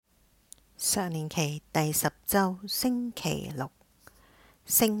常年期第十周星期六，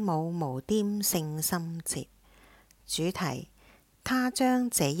聖母無玷聖心節，主題：她將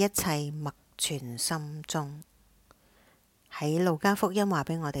這一切默存心中。喺路加福音話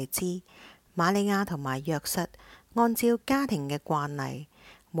俾我哋知，瑪利亞同埋若瑟按照家庭嘅慣例，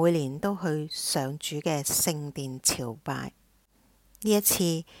每年都去上主嘅聖殿朝拜。呢一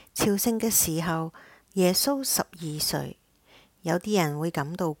次朝聖嘅時候，耶穌12歲。有啲人會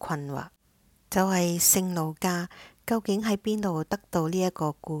感到困惑，就係聖路加究竟喺邊度得到呢一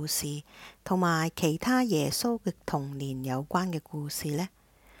個故事，同埋其他耶穌嘅童年有關嘅故事呢？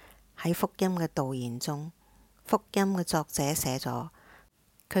喺福音嘅導言中，福音嘅作者寫咗，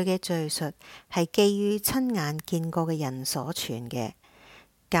佢嘅敘述係基於親眼見過嘅人所傳嘅。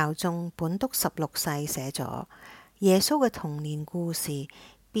教宗本篤十六世寫咗，耶穌嘅童年故事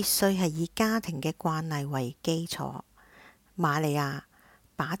必須係以家庭嘅慣例為基礎。瑪利亞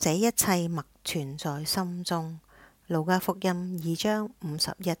把這一切默存在心中，路加福音2章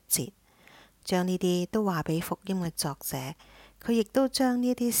51節，將呢啲都話俾福音嘅作者，佢亦都將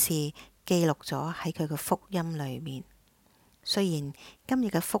呢啲事記錄咗喺佢嘅福音裏面。雖然今日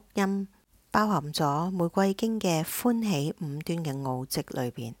嘅福音包含咗玫瑰經嘅歡喜五端嘅奧跡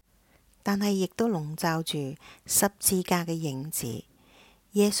裏邊，但係亦都籠罩住十字架嘅影子。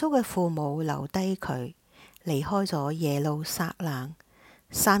耶穌嘅父母留低佢，離開咗耶路撒冷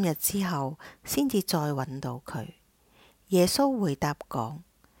，3日之後先至再揾到佢。耶穌回答講：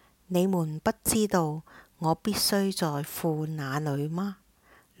你們不知道我必須在父那裡嗎？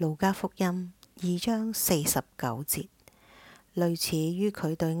路加福音2章49節，類似於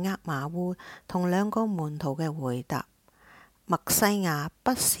佢對厄瑪烏同2個門徒嘅回答：默西亞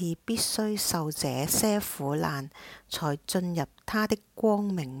不是必須受這些苦難才進入他的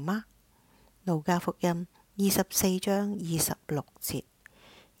光榮嗎？路加福音24章26節，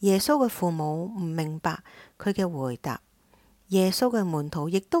耶穌嘅父母唔明白佢嘅回答，耶穌嘅門徒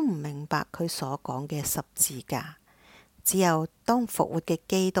亦都唔明白佢所講嘅十字架。只有當復活嘅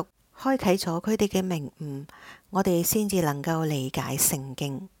基督開啟咗佢哋嘅明悟，我哋先至能夠理解聖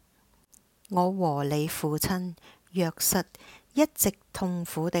經。我和你父親若瑟一直痛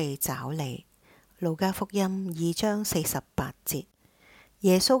苦地找你。路加福音2章48節。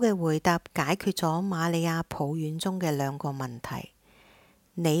耶穌嘅回答解決咗瑪利亞抱怨中嘅2個問題：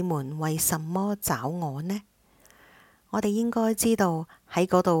你們為什麼找我呢？我哋應該知道喺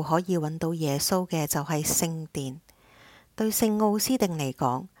嗰度可以揾到耶穌嘅就係聖殿。對聖奧斯定嚟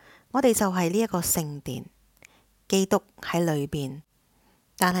講，我哋就係呢一個聖殿。基督喺裏邊，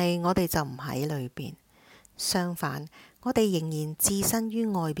但係我哋就唔喺裏邊。相反，我哋仍然置身於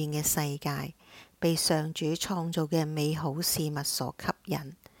外邊嘅世界，被上主創造嘅美好事物所吸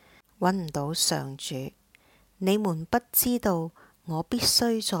引，揾唔到上主。你們不知道我必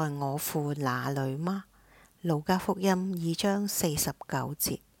須在我父那裡嗎？路加福音2章49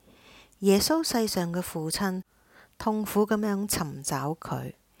節。耶穌世上嘅父親痛苦咁樣尋找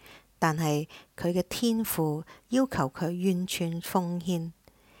佢，但係佢嘅天父要求佢完全奉獻。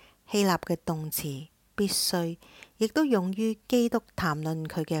希臘嘅動詞必須亦都用於基督談論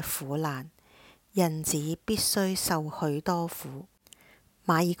佢嘅苦難。人子必須受許多苦。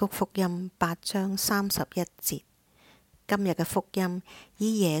馬爾谷福音8章31節。今日嘅福音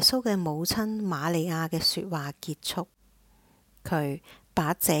以耶穌嘅母親瑪利亞嘅說話結束。佢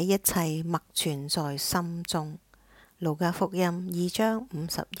把這一切默存在心中。路加福音2章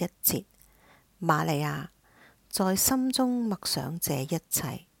51節。瑪利亞在心中默想這一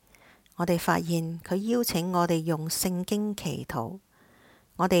切。我哋發現佢邀請我哋用聖經祈禱。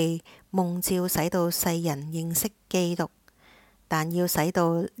我哋蒙召使到世人認識基督，但要使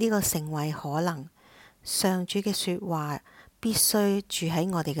到呢個成為可能，上主嘅說話必須住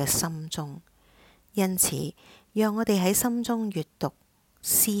喺我哋嘅心中。因此，讓我哋喺心中閱讀、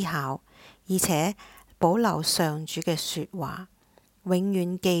思考，而且保留上主嘅說話，永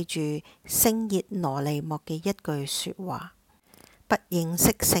遠記住聖熱羅尼莫嘅一句說話：不認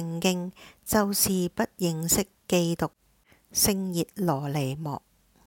識聖經，就是不認識基督。聖熱羅尼莫。